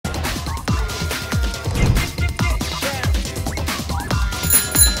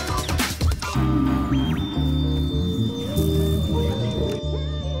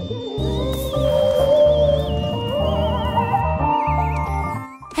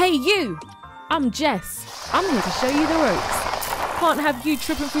Hey you! I'm Jess. I'm here to show you the ropes. Can't have you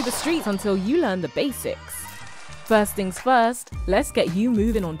tripping through the streets until you learn the basics. First things first, let's get you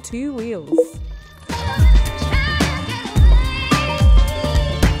moving on 2 wheels.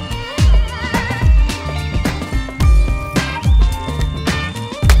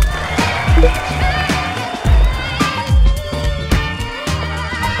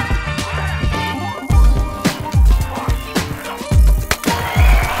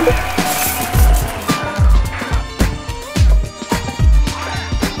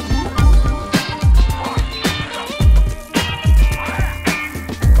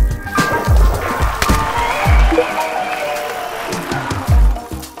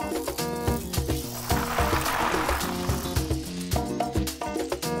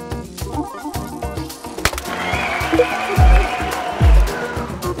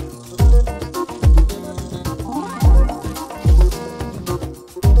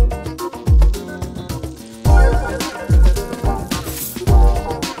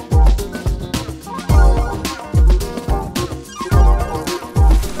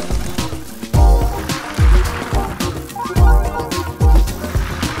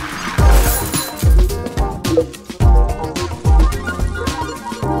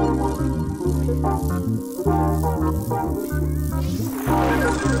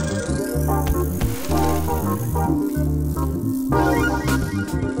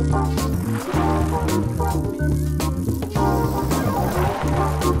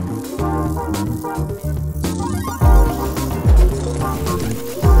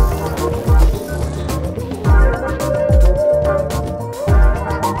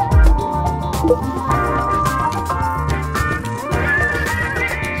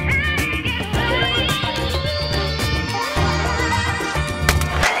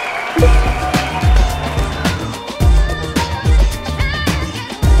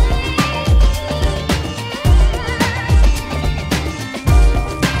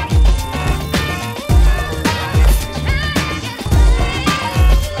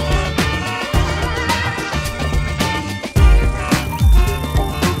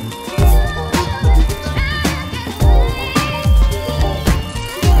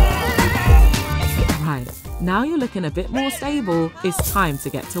 Now you're looking a bit more stable, it's time to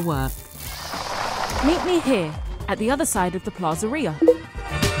get to work. Meet me here, at the other side of the plazaria.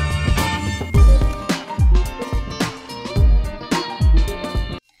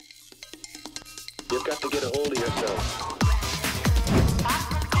 You've got to get a hold of yourself.